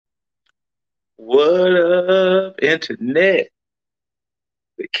What up, Internet?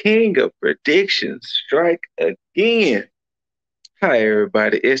 The king of predictions strike again. Hi,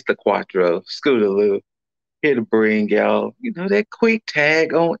 everybody. It's the Quattro, Scootaloo, here to bring y'all, that quick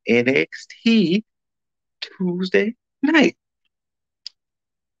tag on NXT Tuesday night.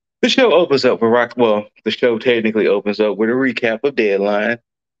 The show opens up with the show technically opens up with a recap of Deadline.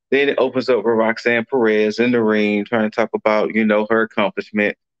 Then it opens up with Roxanne Perez in the ring trying to talk about, her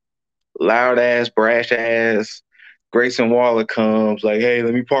accomplishment. Loud ass, brash ass. Grayson Waller comes like, hey,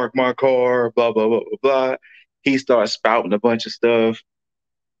 let me park my car, blah, blah, blah, blah, blah. He starts spouting a bunch of stuff.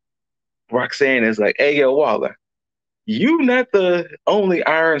 Roxanne is like, hey, yo, Waller, you not the only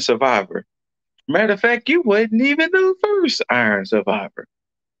Iron Survivor. Matter of fact, you wasn't even the first Iron Survivor.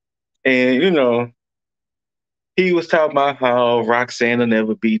 And, he was talking about how Roxanne will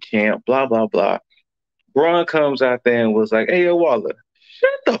never be champ, blah, blah, blah. Braun comes out there and was like, hey, yo, Waller, shut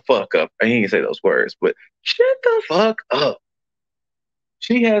the fuck up. And he didn't say those words, but shut the fuck up.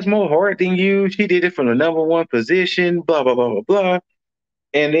 She has more heart than you. She did it from the number one position, blah, blah, blah, blah, blah.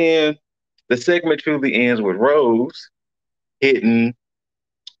 And then the segment truly ends with Rose hitting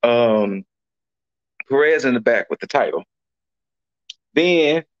um, Perez in the back with the title.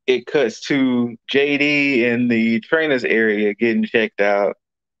 Then it cuts to JD in the trainers area getting checked out.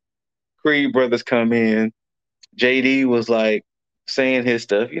 Creed brothers come in. JD was like saying his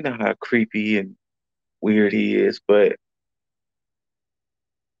stuff. You know how creepy and weird he is, but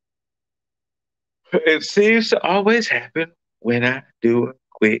it seems to always happen when I do a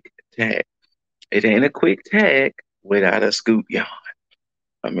quick tag. It ain't a quick tag without a scoop yawn.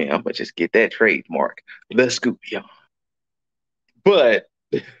 I mean, I'm gonna just get that trademark, the scoop yawn. But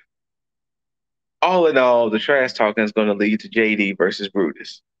all in all, the trash talking is gonna lead to JD versus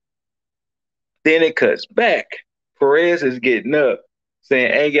Brutus. Then it cuts back. Perez is getting up,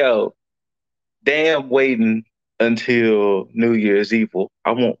 saying, "Hey yo, damn, waiting until New Year's Evil.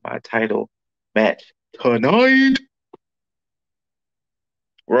 I want my title match tonight."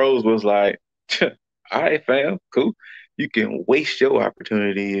 Rose was like, "All right, fam, cool. You can waste your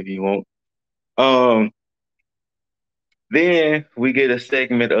opportunity if you want." Um, Then we get a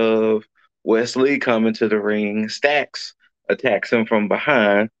segment of Wesley coming to the ring. Stacks attacks him from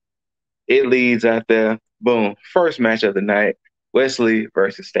behind. It leads out there. Boom. First match of the night. Wesley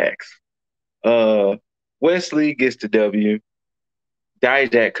versus Stacks. Uh Wesley gets the W.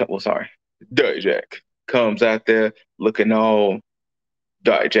 Dijak comes out there looking all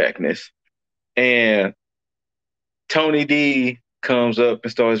Dijakness. And Tony D comes up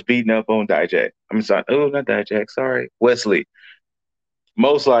and starts beating up on Dijak. I'm sorry. Oh, not Dijak. Sorry. Wesley.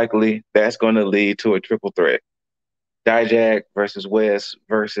 Most likely, that's going to lead to a triple threat. Dijak versus Wes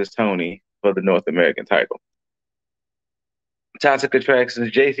versus Tony for the North American title. Toxic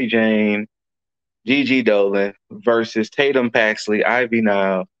Attractions, JC Jane, Gigi Dolan versus Tatum Paxley, Ivy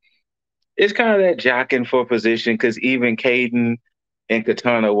Nile. It's kind of that jocking for position because even Caden and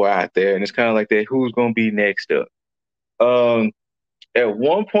Katana were out there, and it's kind of like that. Who's going to be next up? Um, at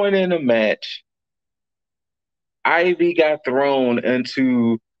one point in the match, Ivy got thrown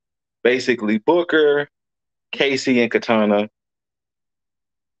into basically Booker, Casey, and Katana.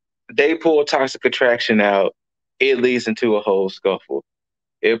 They pull Toxic Attraction out. It leads into a whole scuffle.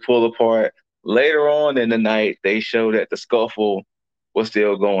 It pulled apart. Later on in the night, they show that the scuffle was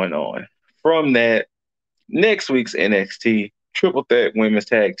still going on. From that, next week's NXT Triple Threat Women's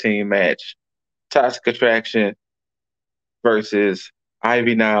Tag Team match, Toxic Attraction versus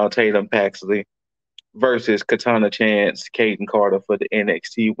Ivy Nile, Tatum Paxley versus Katana Chance, Kaden Carter for the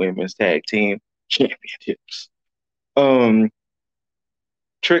NXT Women's Tag Team Championships. Um,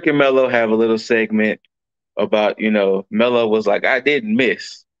 Trick and Mello have a little segment about, Mello was like, I didn't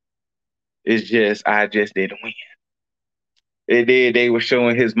miss. It's just, I just didn't win. It did. They were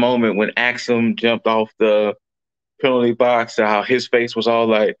showing his moment when Axum jumped off the penalty box, and how his face was all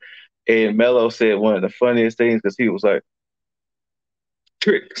like, and Mello said one of the funniest things because he was like,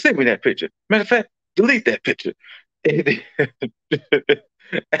 Trick, send me that picture. Matter of fact, delete that picture. And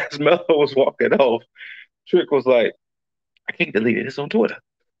as Mello was walking off, Trick was like, I can't delete it. It's on Twitter.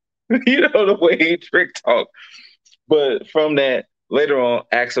 The way Trick talked. But from that, later on,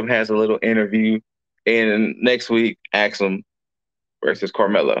 Axum has a little interview. And next week, Axum versus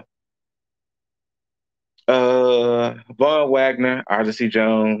Carmella. Von Wagner, Odyssey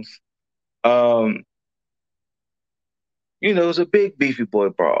Jones. Um, it's a big beefy boy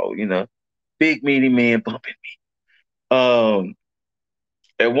brawl, big meaty man bumping me.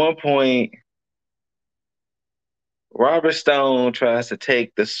 At one point, Robert Stone tries to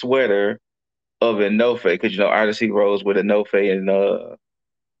take the sweater of Enofe, because Odyssey rolls with Enofe and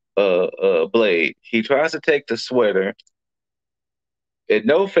Blade. He tries to take the sweater, and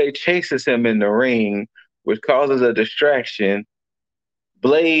No Fate chases him in the ring, which causes a distraction.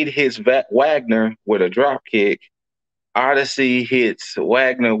 Blade hits Wagner with a drop kick. Odyssey hits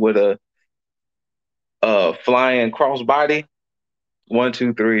Wagner with a flying crossbody. 1,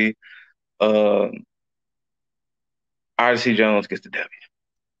 2, 3. Odyssey Jones gets the W.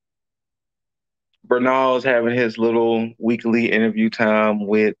 Bernal's having his little weekly interview time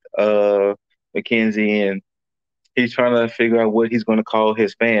with Mackenzie, and he's trying to figure out what he's going to call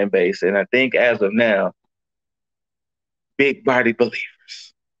his fan base. And I think as of now, big body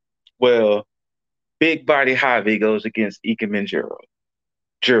believers. Well, big body Javi goes against Ikemen Jiro.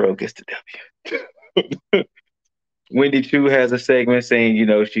 Jiro gets the W. Wendy Chu has a segment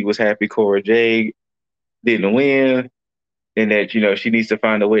saying, she was happy Cora Jade didn't win, and that, she needs to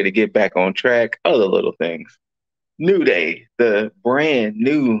find a way to get back on track. Other little things. New Day, the brand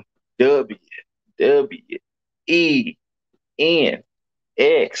new WWENXT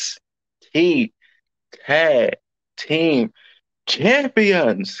Tag Team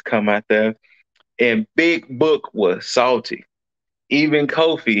Champions come out there, and Big Book was salty. Even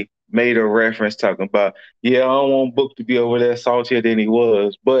Kofi made a reference talking about, yeah, I don't want Book to be over there saltier than he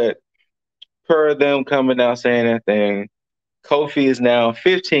was. But per them coming out saying that thing, Kofi is now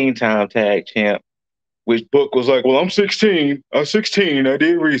 15-time tag champ, which Book was like, well, I'm 16. I'm 16. I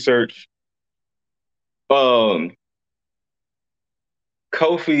did research. Um,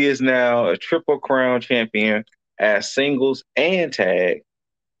 Kofi is now a Triple Crown champion as singles and tag.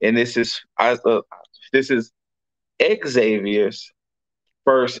 And this is Xavier's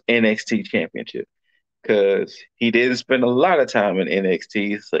first NXT championship, because he didn't spend a lot of time in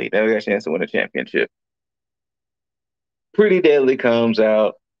NXT, so he never got a chance to win a championship. Pretty Deadly comes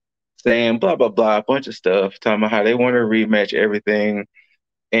out saying blah, blah, blah, a bunch of stuff, talking about how they want to rematch everything.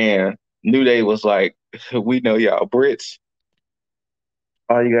 And New Day was like, we know y'all Brits.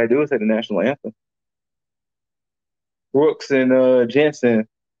 All you got to do is say the national anthem. Brooks and Jensen.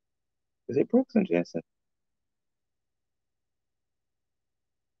 Is it Brooks and Jensen?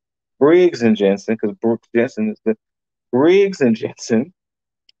 Briggs and Jensen, because Brooks Jensen is the Briggs and Jensen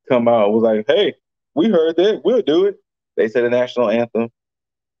come out and was like, hey, we heard that. We'll do it. They said the national anthem.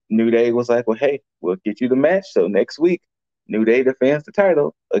 New Day was like, well, hey, we'll get you the match. So next week, New Day defends the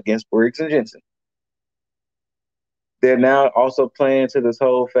title against Briggs and Jensen. They're now also playing to this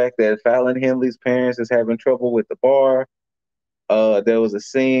whole fact that Fallon Henley's parents is having trouble with the bar. There was a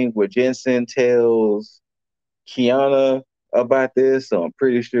scene where Jensen tells Kiana about this, so I'm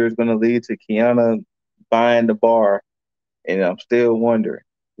pretty sure it's going to lead to Kiana buying the bar. And I'm still wondering,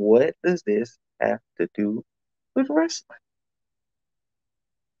 what does this have to do with wrestling?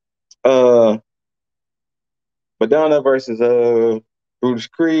 Madonna versus Brutus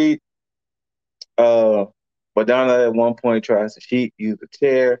Creed. Madonna at one point tries to use a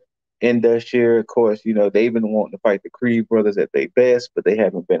chair. Indus of course, they've been wanting to fight the Creed brothers at their best, but they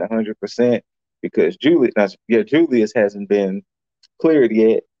haven't been 100% because Julius hasn't been cleared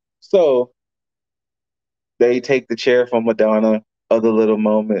yet. So they take the chair from Madonna. Other little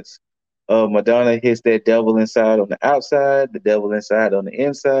moments. Madonna hits that devil inside on the outside, the devil inside on the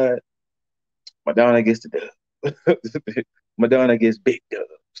inside. Madonna gets the dub. Madonna gets big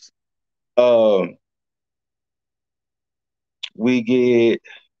dubs. We get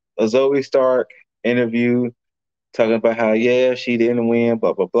a Zoe Stark interview talking about how, yeah, she didn't win,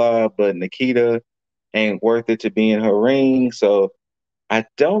 blah, blah, blah, but Nikita ain't worth it to be in her ring. So I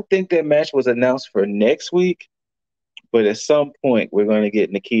don't think that match was announced for next week, but at some point we're going to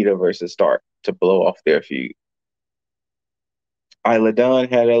get Nikita versus Stark to blow off their feud. Isla Dawn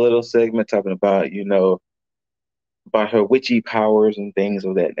had a little segment talking about, about her witchy powers and things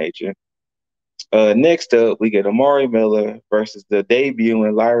of that nature. Next up, we get Amari Miller versus the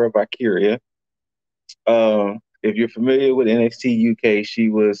debuting Lyra Valkyria. If you're familiar with NXT UK, she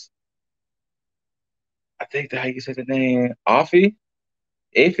was, I think how you say the name, Iffy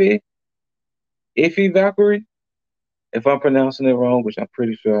Valkyrie. If I'm pronouncing it wrong, which I'm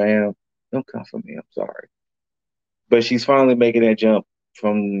pretty sure I am, don't come for me. I'm sorry. But she's finally making that jump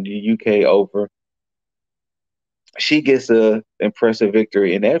from the UK over. She gets a impressive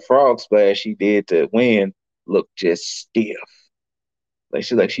victory, and that frog splash she did to win looked just stiff.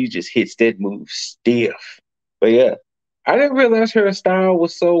 She just hits that move stiff. But yeah, I didn't realize her style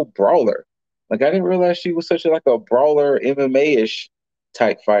was so brawler. I didn't realize she was such a brawler MMA-ish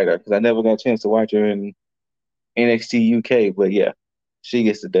type fighter, because I never got a chance to watch her in NXT UK. But yeah, she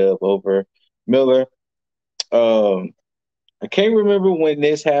gets the dub over Miller. I can't remember when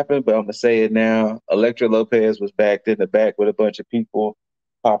this happened, but I'm gonna say it now. Elektra Lopez was backed in the back with a bunch of people.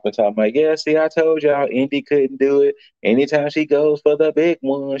 Papa talking about, yeah, see, I told y'all Indy couldn't do it. Anytime she goes for the big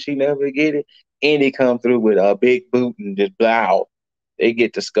one, she never get it. Indy come through with a big boot and just blow. They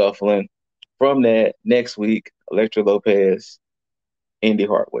get to scuffling. From that, next week, Electra Lopez, Indy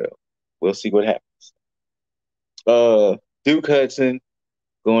Hartwell. We'll see what happens. Duke Hudson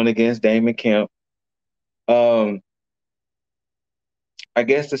going against Damon Kemp. Um, I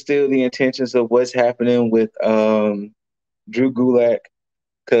guess to steal the intentions of what's happening with Drew Gulak,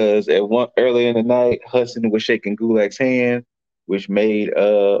 because at one earlier in the night, Hudson was shaking Gulak's hand, which made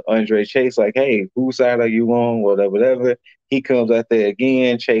Andre Chase like, "Hey, whose side are you on?" Whatever, whatever. He comes out there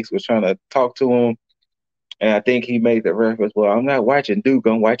again. Chase was trying to talk to him, and I think he made the reference, "Well, I'm not watching Duke,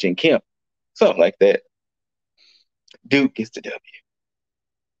 I'm watching Kemp," something like that. Duke gets the W.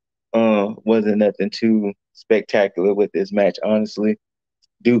 Wasn't nothing too spectacular with this match, honestly.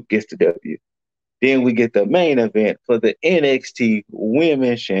 Duke gets the W. Then we get the main event for the NXT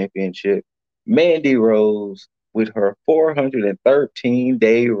Women's Championship. Mandy Rose with her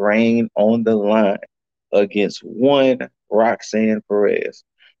 413-day reign on the line against one Roxanne Perez.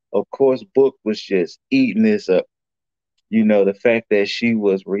 Of course, Book was just eating this up. You know, the fact that she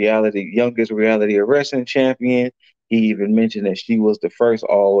was youngest reality wrestling champion. He even mentioned that she was the first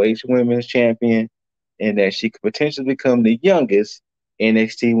all age women's champion and that she could potentially become the youngest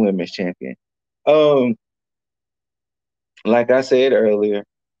NXT women's champion. Um, like I said earlier,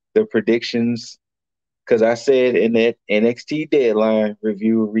 the predictions, because I said in that NXT deadline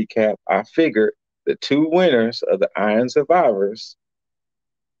review recap, I figured the two winners of the Iron Survivors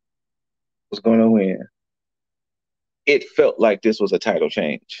was going to win. It felt like this was a title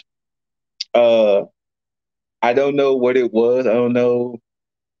change. Uh, I don't know what it was. I don't know.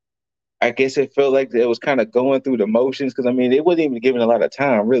 I guess it felt like it was kind of going through the motions because I mean, it wasn't even given a lot of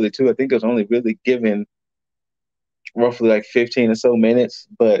time, really, too. I think it was only really given roughly like 15 or so minutes,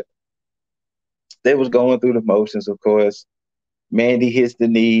 but they was going through the motions, of course. Mandy hits the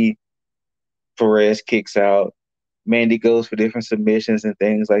knee, Perez kicks out. Mandy goes for different submissions and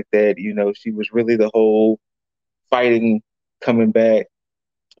things like that. You know, she was really the whole fighting coming back.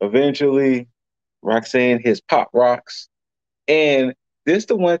 Eventually, Roxanne hits pop rocks. And this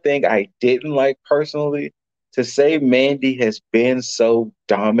the one thing I didn't like personally. To say Mandy has been so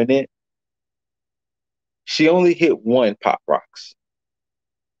dominant, she only hit one pop rocks.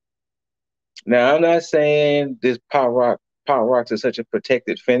 Now I'm not saying this pop rocks is such a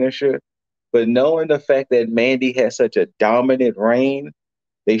protected finisher, but knowing the fact that Mandy has such a dominant reign,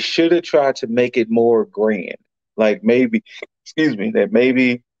 they should have tried to make it more grand. Like maybe, excuse me, that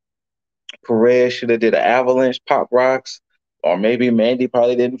maybe Perez should have did an avalanche pop rocks, or maybe Mandy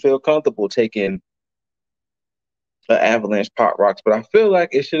probably didn't feel comfortable taking an avalanche pop rocks. But I feel like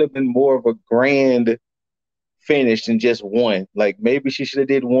it should have been more of a grand finish than just one. Like maybe she should have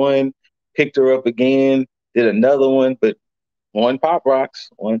did one, picked her up again, did another one, but one pop rocks,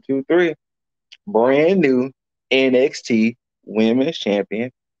 1, 2, 3, brand new NXT Women's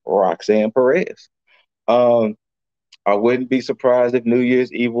Champion Roxanne Perez. Um, I wouldn't be surprised if New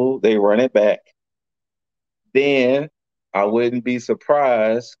Year's Evil they run it back. Then I wouldn't be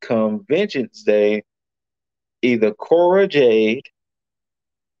surprised come Vengeance Day, either Cora Jade.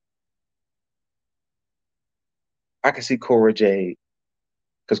 I can see Cora Jade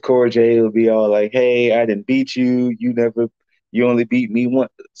because Cora Jade will be all like, "Hey, I didn't beat you. You only beat me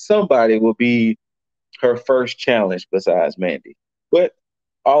once." Somebody will be her first challenge besides Mandy. But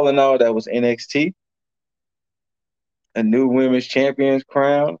all in all, that was NXT, a new women's champions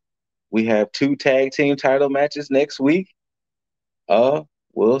crown. We have two tag team title matches next week. Uh,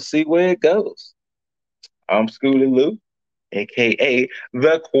 we'll see where it goes. I'm Scooter Lou, aka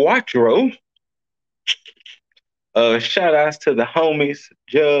the Quattro. Shout outs to the homies,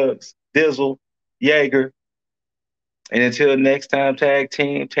 Juggs, Dizzle, Jaeger. And until next time, tag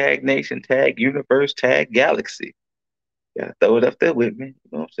team, tag nation, tag universe, tag galaxy. Yeah, throw it up there with me. You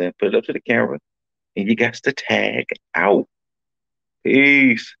know what I'm saying? Put it up to the camera. And you got to tag out.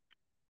 Peace.